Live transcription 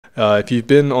If you've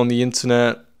been on the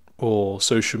internet or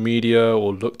social media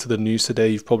or looked to the news today,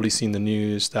 you've probably seen the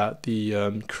news that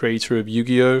the creator of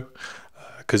Yu-Gi-Oh,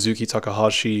 Kazuki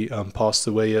Takahashi, passed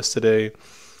away yesterday.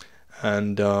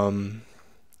 And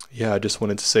yeah, I just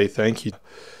wanted to say thank you.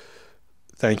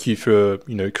 Thank you for,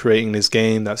 creating this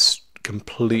game that's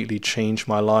completely changed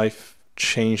my life,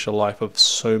 changed the life of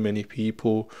so many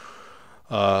people,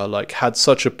 like had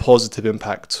such a positive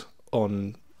impact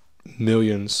on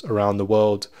millions around the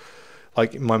world.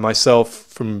 Like myself,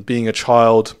 from being a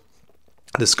child,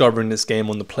 discovering this game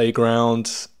on the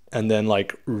playground, and then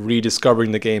like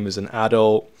rediscovering the game as an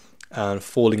adult and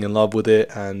falling in love with it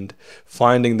and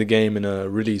finding the game in a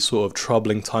really sort of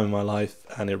troubling time in my life,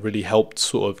 and it really helped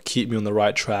sort of keep me on the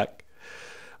right track.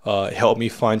 It helped me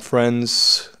find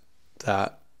friends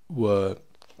that were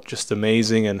just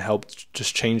amazing and helped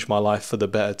just change my life for the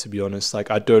better, to be honest.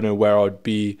 Like, I don't know where I'd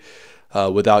be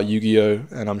without Yu-Gi-Oh!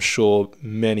 And I'm sure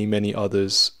many, many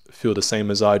others feel the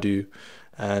same as I do.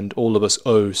 And all of us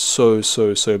owe so,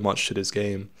 so, so much to this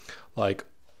game. Like,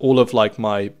 all of like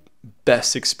my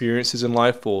best experiences in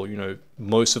life, or,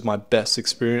 most of my best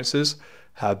experiences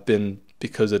have been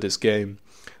because of this game.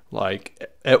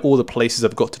 Like, at all the places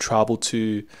I've got to travel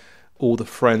to, all the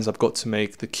friends I've got to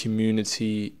make, the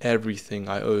community, everything,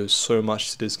 I owe so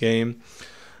much to this game.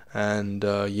 And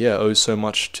yeah, owe so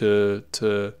much to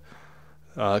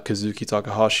Kazuki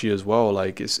Takahashi as well.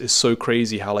 Like, it's so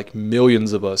crazy how like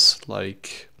millions of us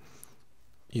like,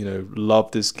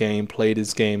 love this game, play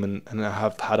this game, and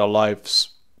have had our lives,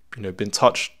 been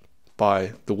touched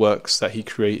by the works that he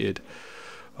created.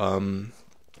 Um,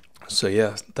 so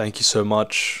yeah, thank you so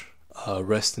much.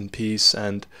 Rest in peace,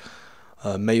 and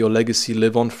may your legacy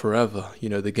live on forever.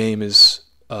 The game is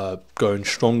going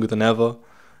stronger than ever,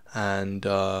 and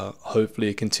hopefully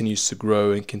it continues to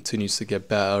grow and continues to get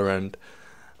better. And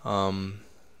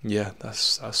yeah,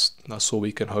 that's all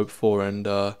we can hope for. And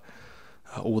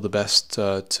all the best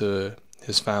to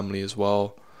his family as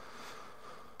well.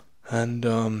 And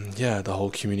yeah, the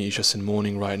whole community is just in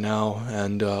mourning right now,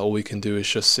 and all we can do is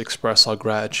just express our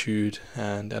gratitude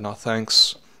and our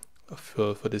thanks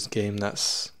for this game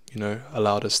that's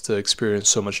allowed us to experience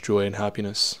so much joy and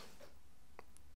happiness.